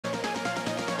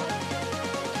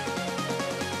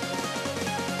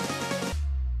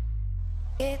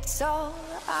it's all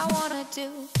I wanna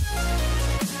do.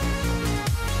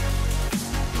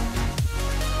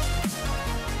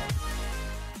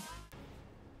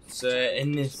 So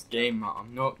in this game,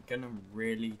 I'm not gonna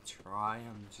really try.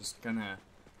 I'm just gonna.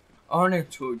 I wanna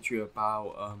talk to you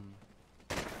about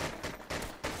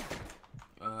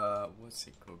what's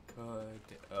it called?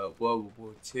 World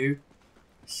War II.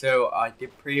 So I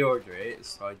did pre-order it,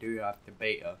 so I do have the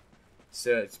beta.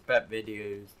 So expect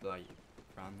videos like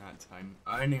around that time.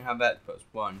 I only have Xbox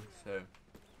One, so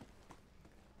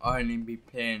I'll only be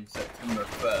playing September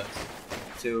 1st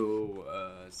till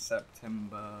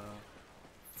September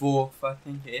 4th, I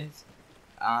think it is.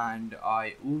 And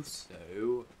I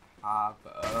also have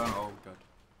oh god.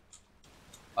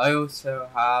 I also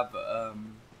have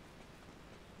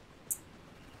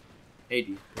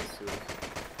Hades pistols.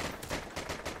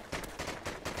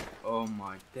 Oh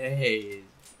my days.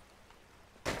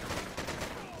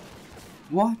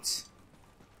 What?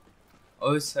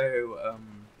 Also,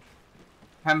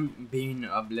 haven't been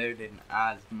uploading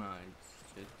as much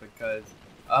just because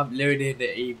I uploaded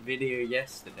a video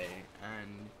yesterday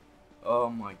and oh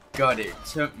my god, it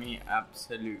took me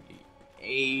absolutely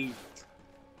ages.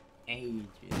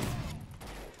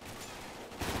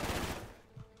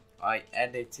 I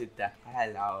edited the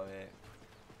hell out of it.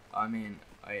 I mean,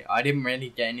 I didn't really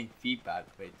get any feedback,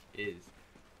 which is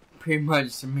pretty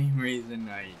much the main reason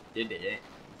I did it,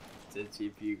 to see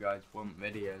if you guys want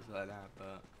videos like that,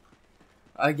 but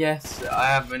I guess I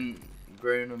haven't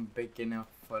grown a big enough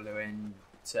following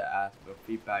to ask for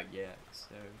feedback yet,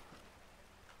 so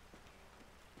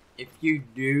if you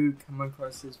do come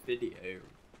across this video,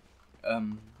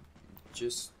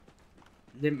 just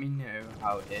let me know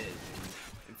how it is, and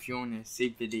if you want to see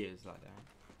videos like that,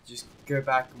 just go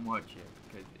back and watch it,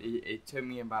 because it took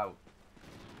me about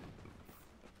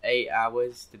 8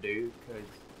 hours to do, because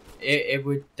it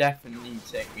would definitely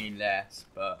take me less,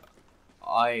 but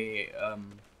I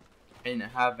didn't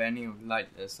have any of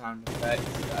like the sound effects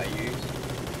that I used.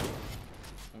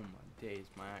 Oh my days,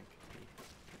 my accuracy.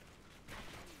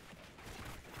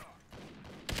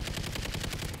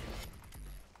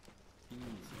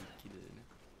 Easy kid.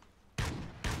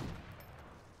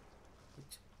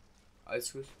 What? I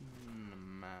switched the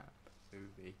map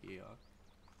over here.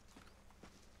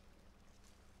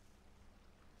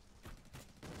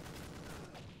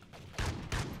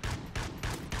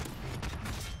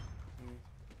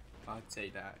 I'd say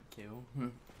that kill.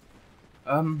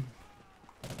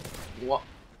 What?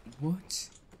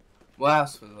 What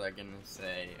else was I gonna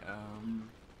say?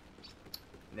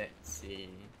 Let's see.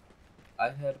 I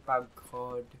heard about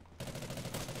COD.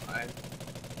 I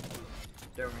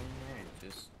don't really know.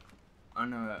 Just I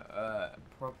know.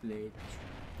 Probably.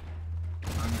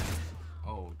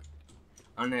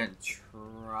 I'm gonna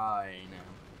try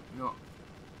now. Not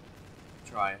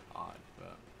try hard,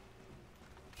 but.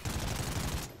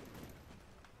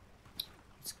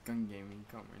 It's gun gaming,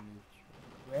 can't really.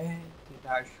 Where did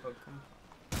that shot come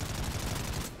from?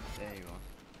 There you are.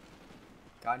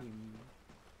 Got him.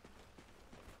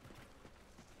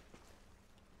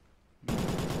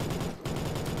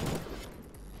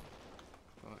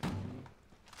 Got him.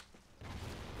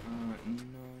 9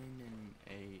 and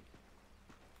 8.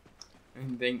 I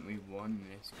think we won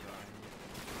this guy.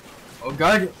 Oh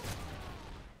god!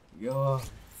 Yo!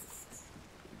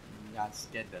 That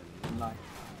scared the life.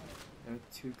 There are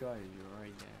 2 guys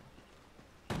right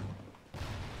there.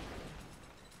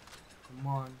 Come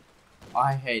on.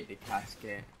 I hate the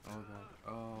casket. Oh god.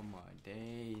 Oh my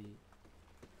days.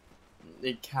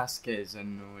 The casket is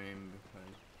annoying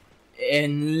because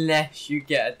unless you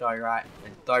get a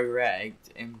direct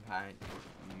impact.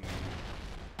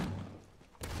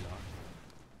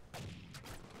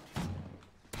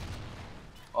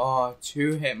 Oh,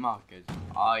 2 hit markers.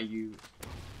 Are you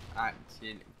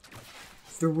actually?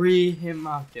 3 hit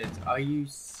markers. Are you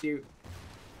serious?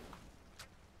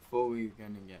 Thought we were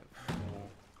gonna get 4.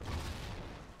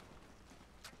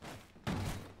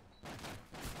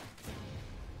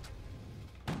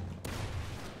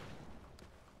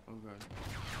 Oh god.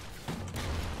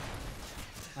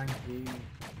 Thank you.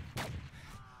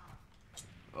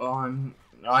 Oh,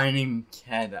 I didn't even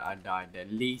care that I died.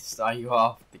 At least I got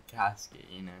off the casket,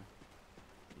 you know.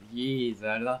 Jeez,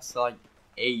 I lost like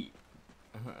 8.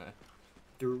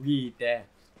 3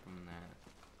 deaths from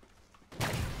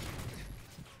that.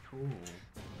 Cool.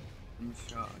 1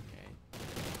 shot, okay.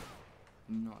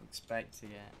 Not expect to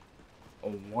get a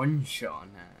 1 shot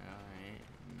on that. Alright,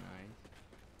 nice.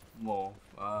 Well,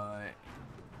 no.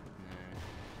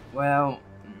 Well,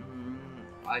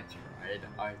 I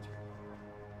tried.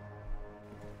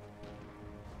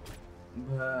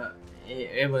 But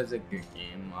it was a good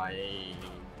game. I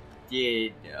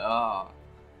did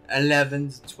 11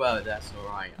 to 12. That's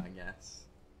alright, I guess.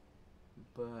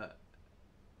 But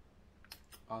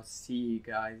I'll see you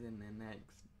guys in the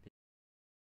next